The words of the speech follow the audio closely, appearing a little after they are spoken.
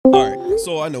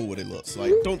So I know what it looks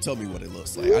like. Don't tell me what it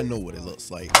looks like. I know what it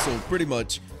looks like. So pretty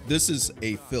much, this is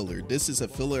a filler. This is a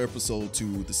filler episode to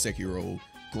the Sekiro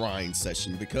grind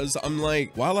session, because I'm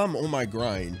like, while I'm on my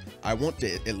grind, I want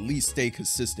to at least stay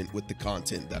consistent with the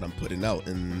content that I'm putting out,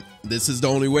 and this is the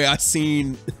only way I've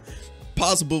seen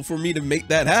possible for me to make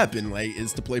that happen, like,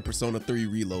 is to play Persona 3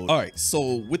 Reload. All right,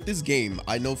 so with this game,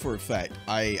 I know for a fact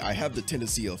I have the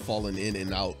tendency of falling in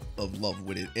and out of love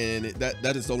with it, and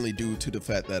that is only due to the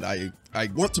fact that I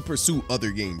want to pursue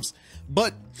other games.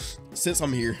 But since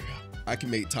I'm here, I can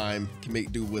make time, can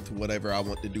make do with whatever I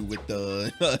want to do with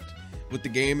the with the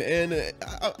game, and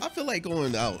I feel like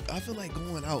going out. I feel like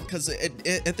going out because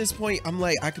at this point, I'm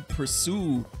like, I could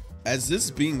pursue, as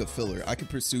this being a filler, I could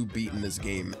pursue beating this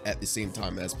game at the same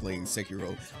time as playing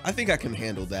Sekiro. I think I can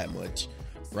handle that much,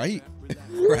 right?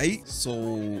 Right?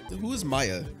 So who is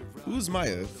Maya? Who is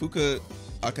Maya? Fuka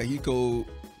Akahiko.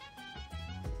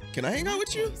 Can I hang out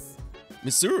with you?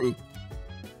 Misuru.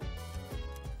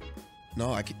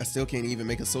 No, I still can't even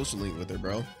make a social link with her,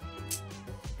 bro.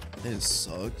 This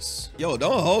sucks. Yo,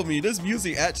 don't hold me. This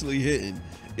music actually hitting.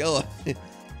 Yo.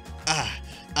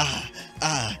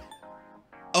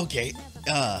 Okay.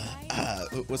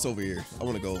 What's over here? I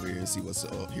want to go over here and see what's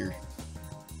up here.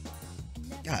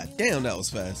 God damn, that was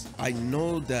fast. I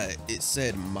know that it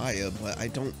said Maya, but I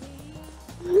don't.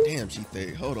 Damn, she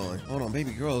thick. Hold on.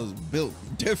 Baby girl is built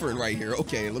different right here.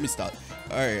 Okay, let me stop.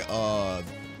 All right.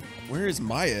 Where is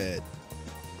Maya at?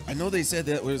 I know they said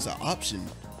that was an option.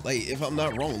 Like, if I'm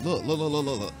not wrong,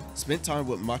 look. Spent time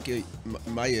with Maya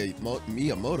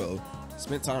Miyamoto.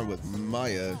 Spent time with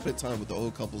Maya. Spent time with the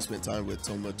old couple. Spent time with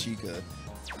Tomochika.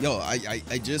 Yo,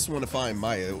 I just want to find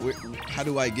Maya. How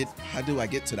do I get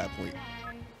to that point?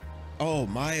 Oh,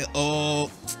 Maya.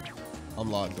 Oh, I'm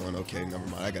logged on. Okay, never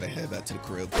mind. I gotta head back to the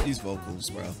crib. These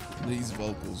vocals, bro.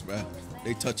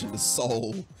 They touching the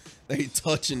soul. They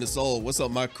touching the soul. What's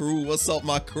up, my crew? What's up,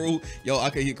 my crew? Yo,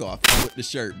 Akahiko, I fuck with the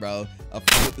shirt, bro. I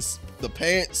fuck with the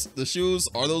pants, the shoes.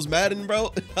 Are those Madden,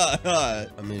 bro?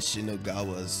 I'm in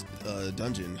Shinagawa's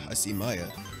dungeon. I see Maya.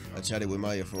 I chatted with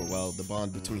Maya for a while. The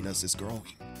bond between us is growing.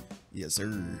 Yes,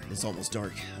 sir. It's almost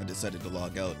dark. I decided to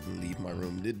log out and leave my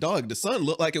room. The sun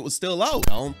looked like it was still out.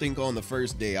 I don't think on the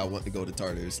first day I want to go to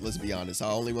Tartarus. Let's be honest. I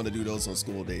only want to do those on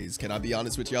school days. Can I be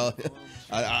honest with y'all?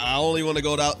 I only want to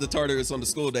go out to Tartarus on the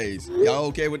school days. Y'all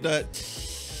okay with that?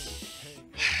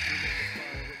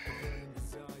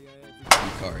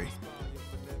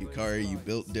 Yukari, you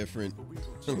built different.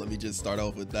 Let me just start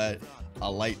off with that. I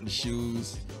like the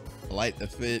shoes. I like the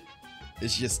fit.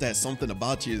 It's just that something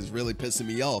about you is really pissing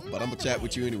me off, but I'm gonna chat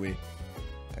with you anyway.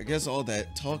 I guess all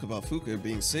that talk about Fuka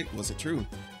being sick wasn't true.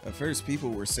 At first, people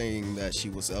were saying that she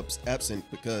was absent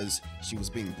because she was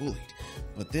being bullied.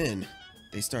 But then,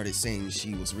 they started saying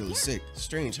she was really sick.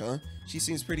 Strange, huh? She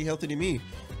seems pretty healthy to me.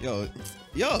 Yo,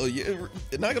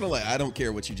 not gonna lie, I don't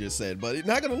care what you just said, but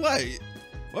not gonna lie.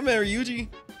 My man Ryuji,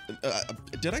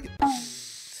 did I get...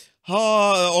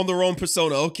 on the wrong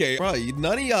persona. Okay, bro,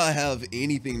 none of y'all have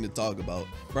anything to talk about.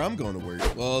 Bro, I'm going to work.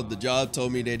 Well, the job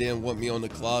told me they didn't want me on the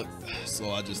clock,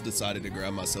 so I just decided to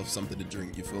grab myself something to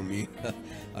drink, you feel me?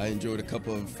 I enjoyed a cup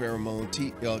of pheromone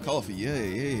coffee.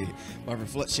 Yeah. My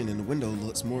reflection in the window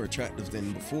looks more attractive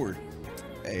than before.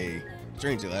 Hey,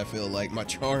 strangely, I feel like my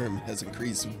charm has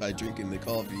increased by drinking the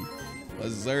coffee.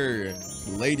 Yes, sir.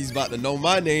 The lady's about to know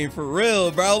my name for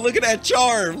real, bro. Look at that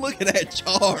charm. Look at that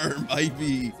charm,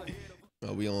 baby.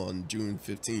 We on June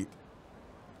 15th,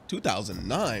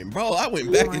 2009. Bro, I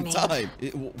went back in time.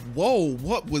 Whoa,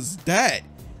 what was that?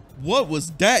 What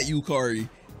was that, Yukari?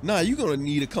 Nah, you're gonna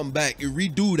need to come back and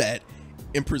redo that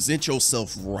and present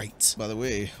yourself right. By the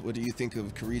way, what do you think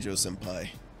of Kirijo senpai?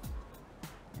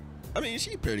 I mean,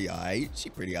 she pretty alright.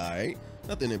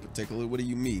 Nothing in particular. What do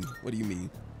you mean?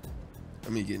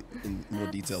 Let me get in more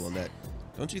detail on that.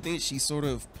 Don't you think she sort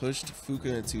of pushed Fuka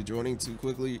into joining too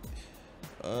quickly?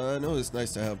 I know it's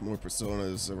nice to have more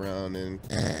personas around, and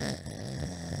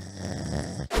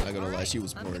not gonna lie, she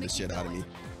was boring the shit out of me.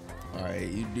 All right,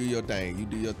 you do your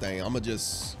thing. I'ma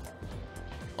just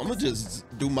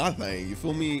do my thing. You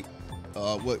feel me?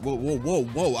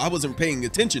 Whoa! I wasn't paying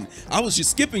attention. I was just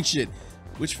skipping shit.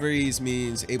 Which phrase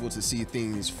means able to see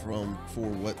things for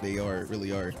what they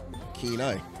really are? Keen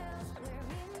eye.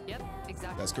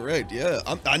 That's correct. Yeah,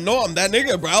 I know I'm that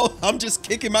nigga, bro. I'm just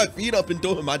kicking my feet up and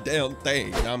doing my damn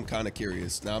thing. Now I'm kind of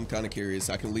curious.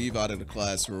 I can leave out of the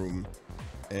classroom,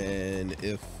 and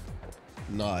if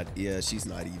not, yeah, she's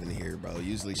not even here, bro.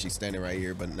 Usually she's standing right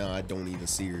here, but now I don't even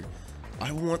see her.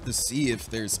 I want to see if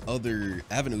there's other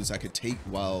avenues I could take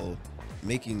while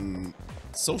making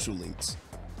social links.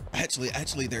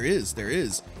 Actually, there is.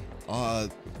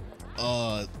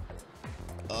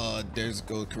 There's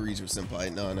go Karizu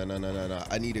senpai. No.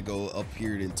 I need to go up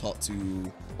here and talk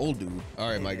to old dude. All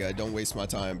right, my guy, don't waste my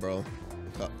time, bro.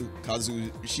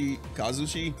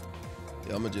 Kazushi?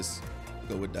 Yeah, I'm gonna just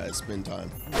go with that. Spend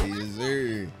time. Yes,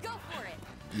 sir. Go for it.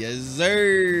 Yes,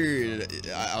 sir.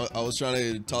 I was trying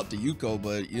to talk to Yuko,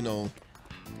 but you know.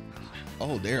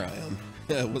 Oh, there I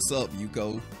am. What's up,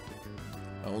 Yuko?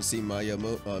 I don't see my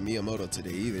Miyamoto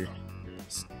today either.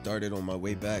 Started on my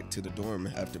way back to the dorm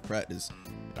after practice.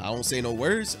 I don't say no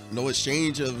words, no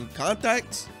exchange of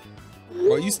contacts.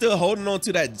 Are you still holding on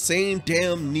to that same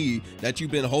damn knee that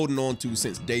you've been holding on to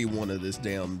since day one of this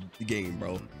damn game,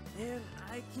 bro? Man,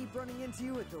 I keep running into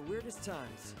you at the weirdest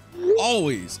times.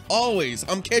 Always.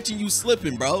 I'm catching you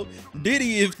slipping, bro.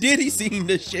 If Diddy seen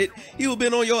this shit, he would've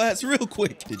been on your ass real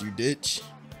quick. Did you ditch?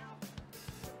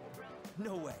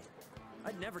 No way.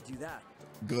 I'd never do that.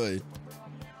 Good,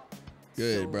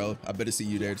 bro. I better see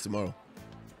you there tomorrow.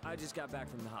 I just got back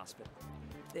from the hospital.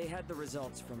 They had the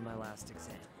results from my last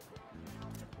exam.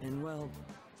 And well,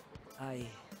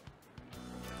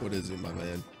 What is it, my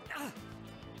man?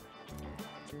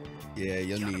 Yeah,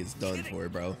 your knee is done for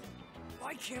it, bro.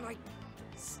 Why can't I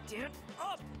stand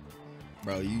up?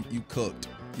 Bro, you cooked.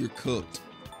 You're cooked.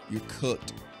 You're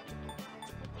cooked.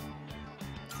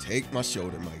 Take my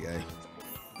shoulder, my guy.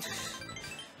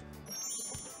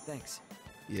 Thanks.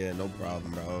 Yeah, no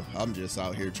problem, bro. I'm just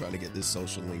out here trying to get this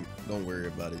social link. Don't worry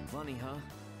about it. Funny, huh?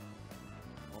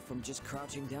 All from just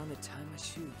crouching down to tie my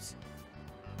shoes.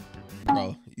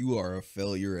 Bro, you are a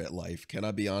failure at life. Can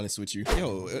I be honest with you?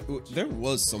 Yo, there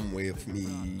was some way of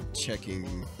me checking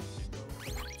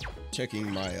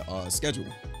my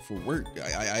schedule for work.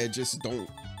 I just don't.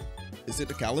 Is it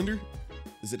the calendar?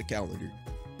 Is it a calendar?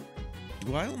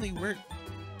 Do I only work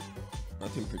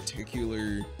nothing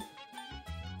particular?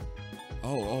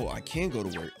 Oh, I can go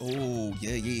to work. Oh,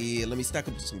 yeah. Let me stack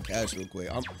up some cash real quick.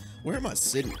 Where am I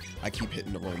sitting? I keep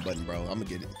hitting the wrong button, bro. I'm gonna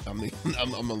get it. I'm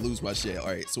gonna lose my shit. All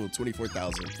right, so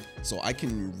 24,000. So I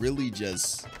can really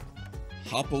just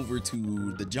hop over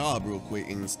to the job real quick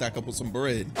and stack up with some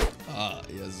bread. Ah,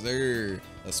 yes, sir.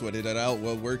 I sweated that out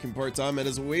while working part-time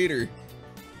as a waiter.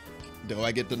 Do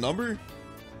I get the number?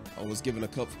 I was given a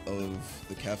cup of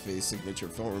the cafe signature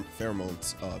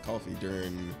pheromones coffee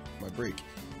during my break.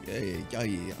 Yeah,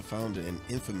 I found an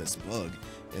infamous bug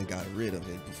and got rid of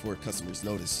it before customers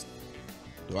noticed.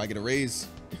 Do I get a raise?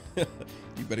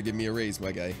 You better give me a raise,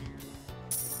 my guy.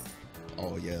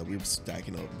 Oh yeah, we were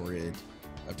stacking up bread.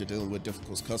 After dealing with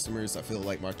difficult customers, I feel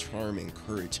like my charm and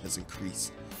courage has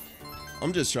increased.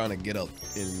 I'm just trying to get up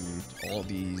in all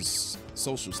these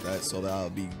social stats so that I'll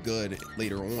be good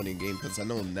later on in game, because I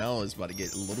know now it's about to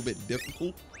get a little bit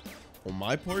difficult on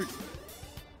my part.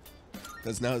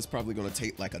 Because now it's probably going to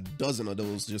take like a dozen of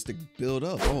those just to build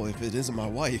up. Oh, if it isn't my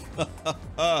wife.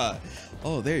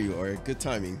 Oh, there you are. Good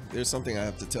timing. There's something I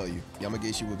have to tell you.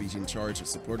 Yamagishi will be in charge of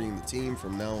supporting the team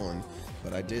from now on,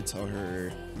 but I did tell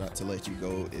her not to let you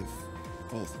go if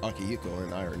both Akihiko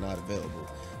and I are not available,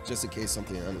 just in case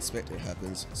something unexpected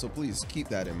happens. So please keep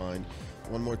that in mind.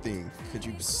 One more thing. Could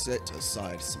you set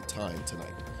aside some time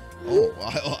tonight? Oh,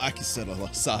 I can set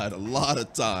aside a lot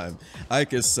of time. I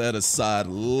can set aside a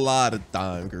lot of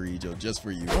time, Karijo, just for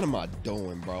you. What am I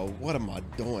doing, bro? What am I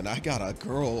doing? I got a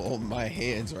girl on my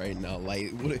hands right now.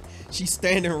 Like, she's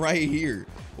standing right here.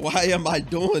 Why am I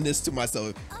doing this to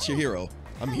myself? Chihiro,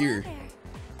 I'm here.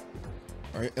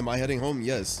 All right, am I heading home?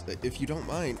 Yes. If you don't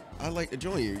mind, I'd like to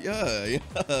join you. Yeah.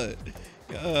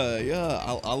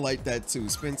 I like that too.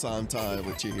 Spend some time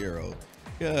with Chihiro.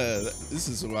 Yeah, this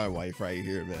is my wife right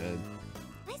here, man.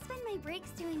 I spend my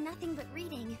breaks doing nothing but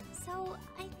reading, so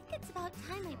I think it's about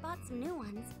time I bought some new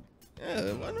ones.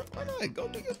 Yeah, why not? Go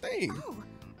do your thing. Oh,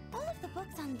 all of the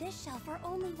books on this shelf are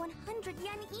only 100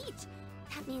 yen each.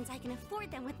 That means I can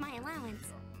afford them with my allowance.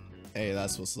 Hey,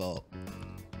 that's what's up.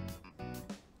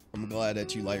 I'm glad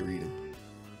that you like reading.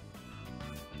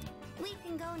 We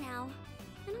can go now.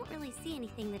 I don't really see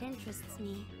anything that interests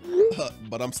me.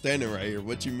 But I'm standing right here.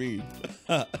 What you mean?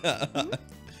 Oh,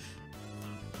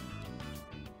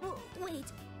 wait,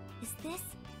 is this?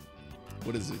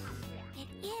 What is it? It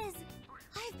is.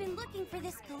 I've been looking for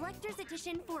this collector's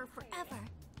edition for forever.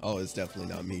 Oh, it's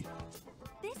definitely not me.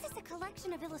 This is a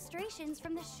collection of illustrations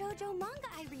from the shoujo manga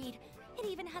I read. It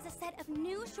even has a set of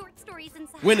new short stories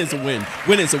inside. Win is a win.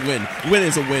 Win is a win. Win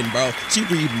is a win, bro. She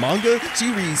reads manga. She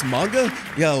reads manga.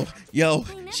 Yo,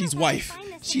 she's wife.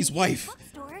 She's wife.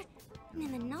 Bookstore, and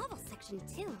in the novel section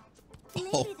too.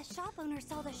 Oh. Maybe the shop owner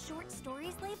saw the short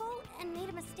stories label and made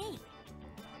a mistake.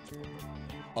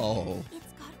 Oh.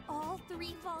 It's got all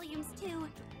 3 volumes too.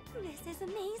 This is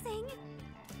amazing.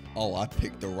 Oh, I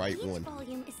picked the right Each one.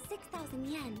 volume is 6,000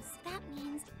 yen, so that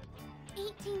means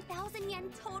 18,000 yen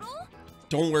total?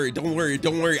 Don't worry, don't worry,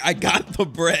 don't worry. I got the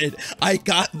bread. I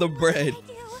got the bread. What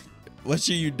should I do? What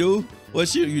should you do? What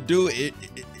should you do?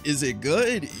 Is it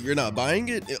good? You're not buying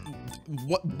it?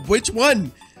 What? Which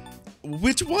one?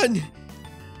 Which one?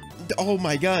 Oh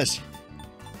my gosh.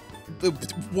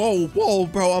 Whoa,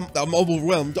 bro. I'm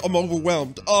overwhelmed. I'm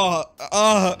overwhelmed.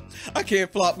 I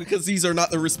can't flop because these are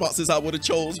not the responses I would have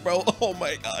chose, bro. Oh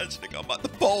my gosh, nigga, I'm about to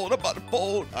fold. I'm about to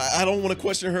fold. I don't want to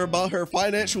question her about her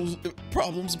financial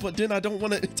problems, but then I don't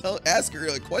want to ask her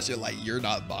a question like, you're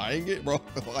not buying it, bro.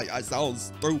 Like, I sound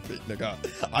stupid, nigga.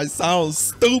 I sound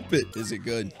stupid. Is it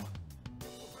good?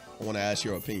 I want to ask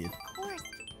your opinion. Of course,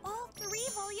 all 3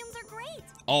 volumes are great.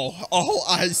 Oh,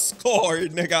 I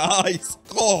scored, nigga. I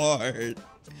scored.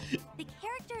 The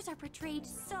characters are portrayed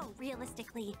so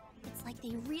realistically. It's like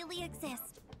they really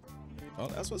exist. Oh,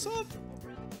 that's what's up.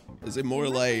 Is it more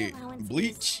like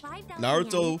Bleach,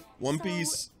 Naruto, One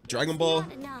Piece, Dragon Ball?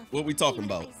 What we talking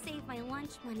about? I save my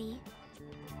lunch money.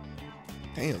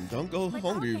 Damn, don't go But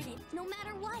hungry. I'll get it, no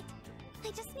matter what.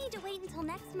 I just need to wait until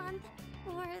next month,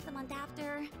 or the month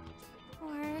after,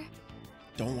 or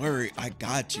Don't worry, I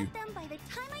got you. get them by the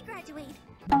time I graduate.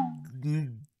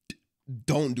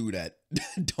 Don't do that.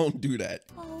 Don't do that.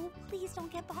 Oh, please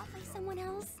don't get bought by someone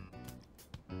else.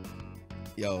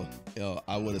 Yo,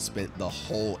 I would have spent the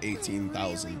whole I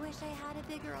 18,000. really wish I had a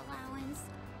bigger allowance.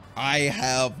 I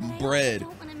have But bread. I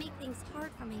don't want to make things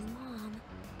hard for my mom.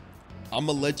 I'm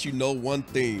gonna let you know one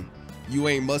thing. You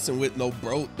ain't messing with the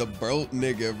broke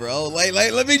nigga, bro. Like,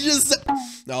 let me just.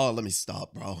 No, let me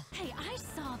stop, bro. Hey, I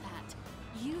saw that.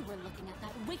 You were looking at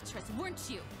that waitress, weren't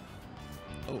you?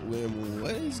 Oh,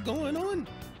 what is going on?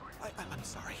 I'm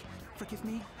sorry. Forgive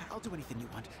me. I'll do anything you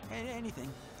want. Anything.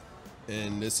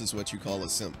 And this is what you call a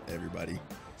simp, everybody.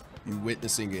 You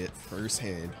witnessing it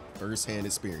firsthand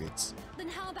experience. Then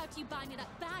how about you buy me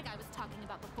that bag I was talking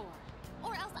about before?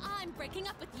 Or else I'm breaking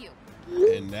up with you.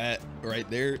 And that right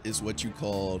there is what you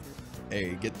call,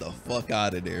 hey, get the fuck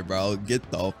out of there, bro. Get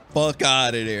the fuck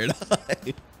out of there.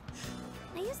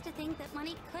 I used to think that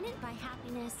money couldn't buy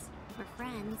happiness or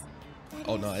friends. That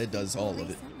Oh, is, no, it does until all of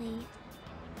it. recently.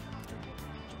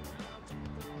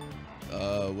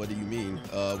 What do you mean?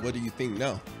 What do you think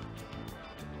now?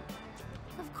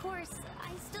 Of course,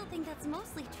 I still think that's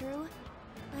mostly true,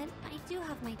 but I do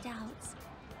have my doubts.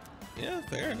 Yeah,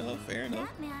 fair enough, fair enough.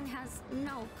 That man has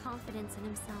no confidence in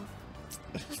himself.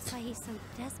 That's why he's so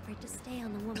desperate to stay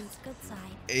on the woman's good side.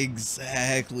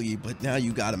 Exactly, but now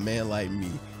you got a man like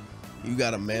me. You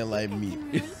got a man like I me. can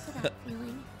relate to that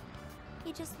feeling.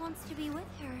 He just wants to be with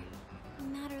her, no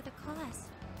matter the cost.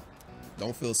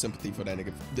 Don't feel sympathy for that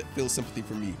nigga. Feel sympathy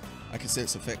for me. I can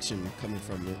sense affection coming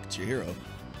from Chihiro.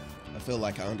 I feel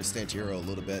like I understand Chihiro a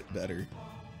little bit better.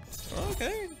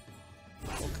 Okay.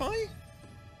 Okay.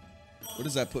 What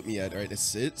does that put me at? Right, it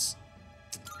sits.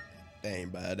 That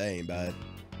ain't bad. That ain't bad.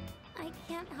 I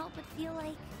can't help but feel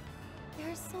like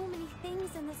there are so many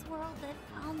things in this world that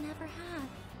I'll never have.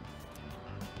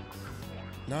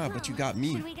 Nah, but you got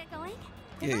me. Should we get going?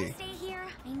 If Yeah. I stay here,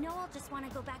 I know I'll just want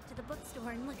to go back to the bookstore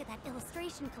and look at that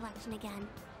illustration collection again.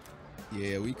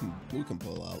 Yeah, we can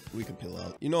pull out. We can pull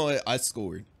out. You know what? I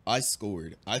scored. I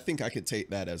think I could take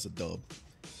that as a dub.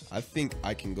 I think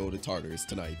I can go to Tartarus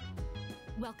tonight.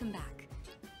 Welcome back.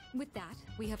 With that,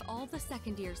 we have all the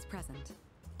second years present.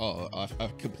 Oh, I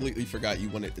completely forgot you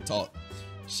wanted to talk.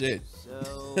 Shit.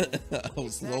 So, I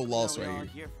was so lost right here.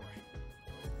 here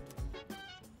for?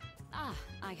 Ah,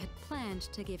 I had planned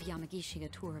to give Yamagishi a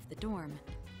tour of the dorm,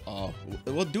 Oh,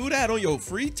 well, do that on your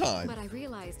free time. but I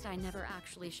realized I never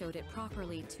actually showed it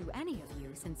properly to any of you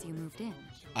since you moved in.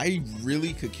 I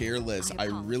really could care less. I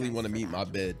really apologize want to for meet that. my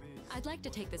bed. I'd like to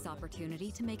take this opportunity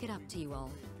to make it up to you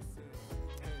all.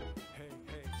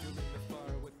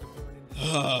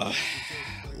 A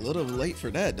little late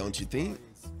for that, don't you think?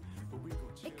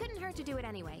 It couldn't hurt to do it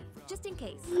anyway, just in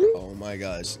case. Oh my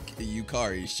gosh,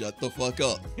 Yukari, shut the fuck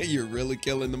up. You're really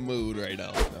killing the mood right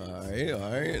now. All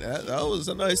right. That was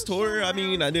a nice tour. I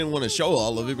mean, I didn't want to show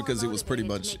all of it because it was pretty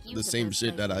much the same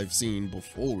shit that I've seen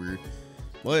before.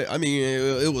 But I mean,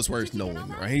 it was worth knowing,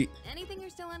 right? Anything you're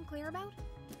still unclear about?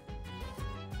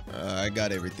 I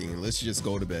got everything. Let's just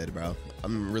go to bed, bro.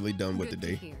 I'm really done with the Good to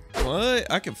day. hear. What?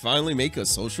 I can finally make a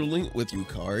social link with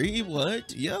Yukari?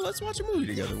 What? Yeah, let's watch a movie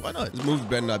together. Why not? This movie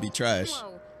better not be trash.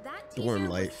 Whoa, that Dorm teaser was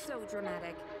life. so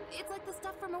dramatic. It's like the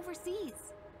stuff from overseas.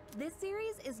 This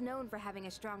series is known for having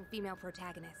a strong female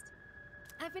protagonist.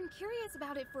 I've been curious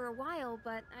about it for a while,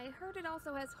 but I heard it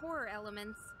also has horror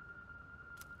elements.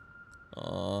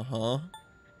 Uh-huh.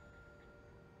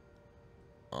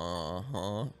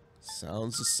 Uh-huh.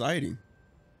 Sounds exciting.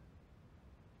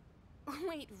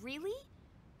 Wait, really?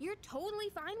 You're totally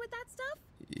fine with that stuff?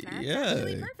 That's Yeah.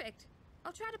 actually perfect.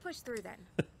 I'll try to push through then.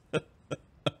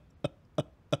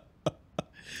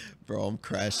 Bro, I'm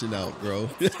crashing out, bro.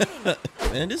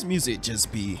 Man, this music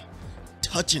just be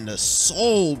touching the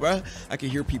soul, bro. I can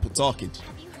hear people talking.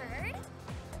 Have you heard?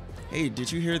 Hey,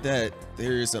 did you hear that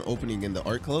there's an opening in the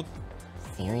art club?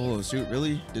 Oh, shoot,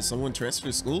 really? Did someone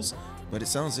transfer schools? But it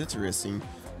sounds interesting.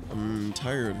 I'm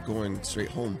tired of going straight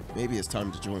home. Maybe it's time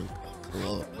to join a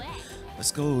club.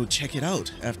 Let's go check it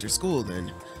out after school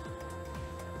then.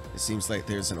 It seems like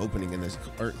there's an opening in this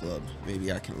art club.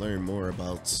 Maybe I can learn more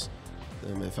about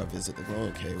them if I visit the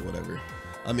club. Okay, whatever.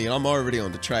 I mean, I'm already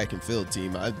on the track and field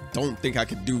team. I don't think I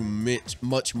could do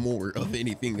much more of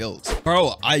anything else.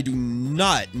 Bro, I do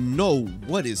not know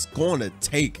what it's gonna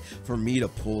take for me to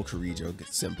pull Kirijo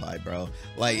Senpai, bro.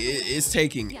 Like, it's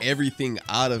taking everything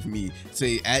out of me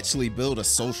to actually build a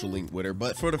social link with her.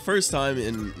 But for the first time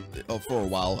in, for a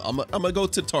while, I'm gonna go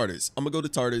to Tartarus. I'm gonna go to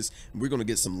Tartarus, and we're gonna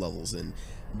get some levels. And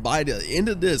by the end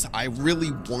of this, I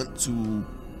really want to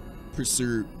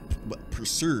pursue.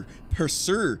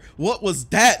 What was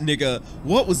that, nigga?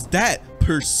 What was that?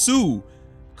 Pursue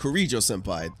Kirijo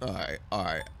Senpai. All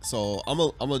right. So I'm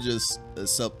gonna just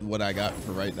accept what I got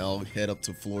for right now. Head up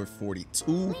to floor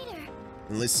 42,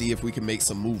 and let's see if we can make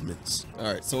some movements.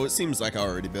 All right. So it seems like I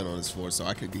already been on this floor, so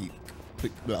I could keep.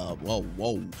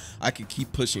 Whoa! I could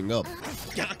keep pushing up.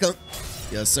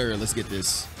 Yes, sir. Let's get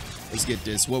this. Let's get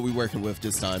this. What we working with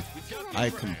this time? I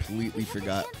completely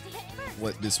forgot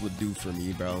what this would do for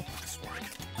me, bro.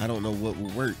 I don't know what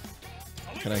will work.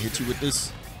 Can I hit you with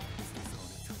this?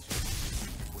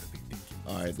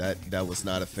 All right, that was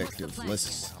not effective.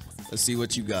 Let's see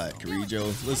what you got,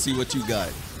 Kirijo. Let's see what you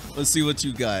got. Let's see what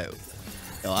you got.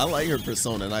 Yo, I like her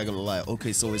persona, not gonna lie.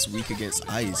 Okay, so it's weak against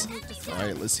ice. All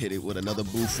right, let's hit it with another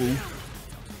bufu.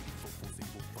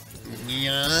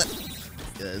 Yeah.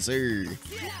 Yes, sir.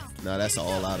 Nah, that's an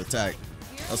all-out attack.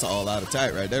 That's an all-out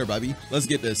attack right there, baby. Let's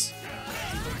get this.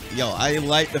 Yo, I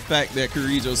like the fact that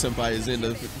Kirijo Senpai is in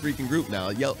the freaking group now.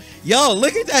 Yo,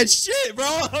 look at that shit, bro.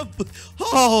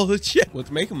 Oh, shit.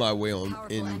 With making my way on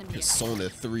in Persona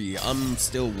 3, I'm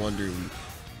still wondering,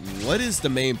 what is the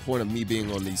main point of me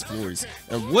being on these floors?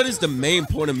 And what is the main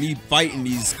point of me fighting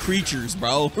these creatures,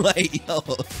 bro? Like, yo.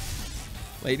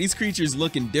 Like, these creatures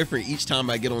looking different each time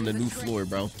I get on the new floor,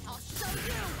 bro.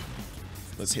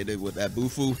 Let's hit it with that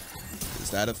bufu. Is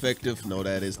that effective? No,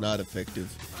 that is not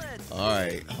effective. All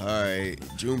right.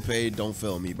 Junpei, don't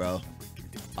fail me, bro.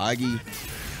 Agi,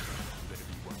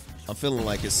 I'm feeling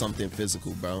like it's something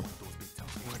physical, bro.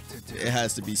 It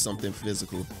has to be something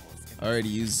physical. I already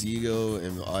used Zigo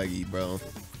and Agi, bro.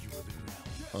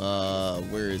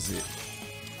 Where is it?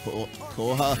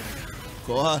 Koha?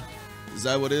 Is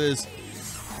that what it is?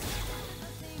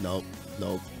 Nope.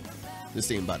 This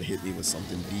thing about to hit me with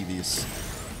something devious.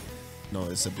 No,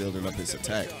 it's a building up its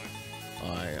attack.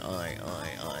 Alright.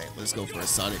 Let's go for a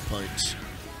sonic punch.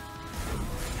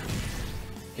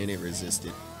 And it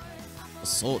resisted.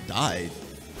 Assault dive.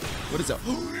 What is that?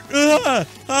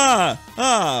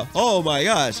 Oh my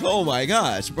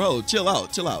gosh. Bro, chill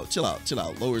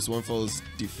out. Lowers one foe's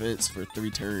defense for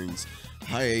 3 turns.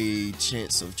 High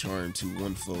chance of charm to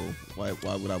one foe. Why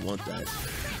would I want that?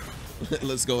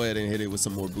 Let's go ahead and hit it with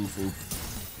some more bufu.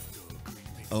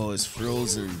 Oh, it's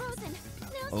frozen.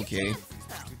 Okay.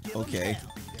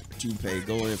 Junpei,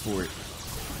 go in for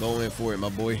it, my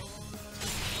boy.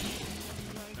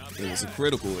 It was a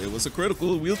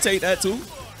critical. We'll take that too.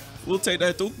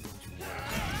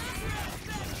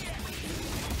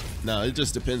 Now, it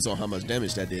just depends on how much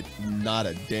damage that did. Not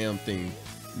a damn thing.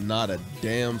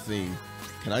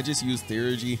 Can I just use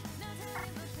Theurgy?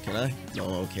 Can I? No,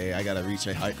 okay. I gotta reach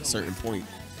a certain point.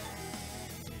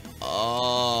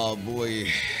 Oh, boy.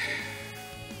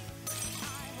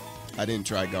 I didn't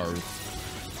try Garu.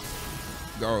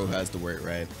 Garu has to work,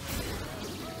 right?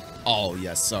 Oh,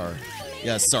 yes, sir.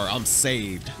 I'm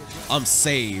saved.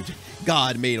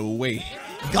 God made a way.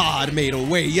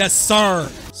 Yes, sir.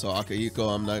 So,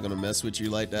 Akihiko, I'm not gonna mess with you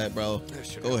like that, bro.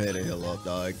 Go ahead and heal up,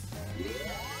 dog.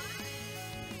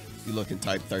 You looking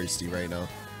type thirsty right now.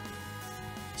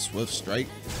 Swift strike.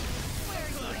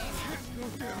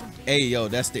 Hey, yo,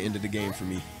 that's the end of the game for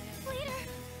me.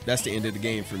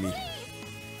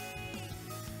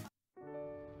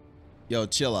 Yo,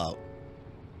 chill out,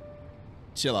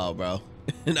 bro.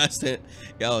 That's it.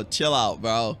 Yo, chill out,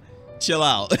 bro.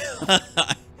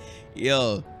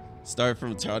 Yo, start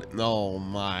from. Oh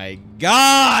my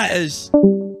gosh.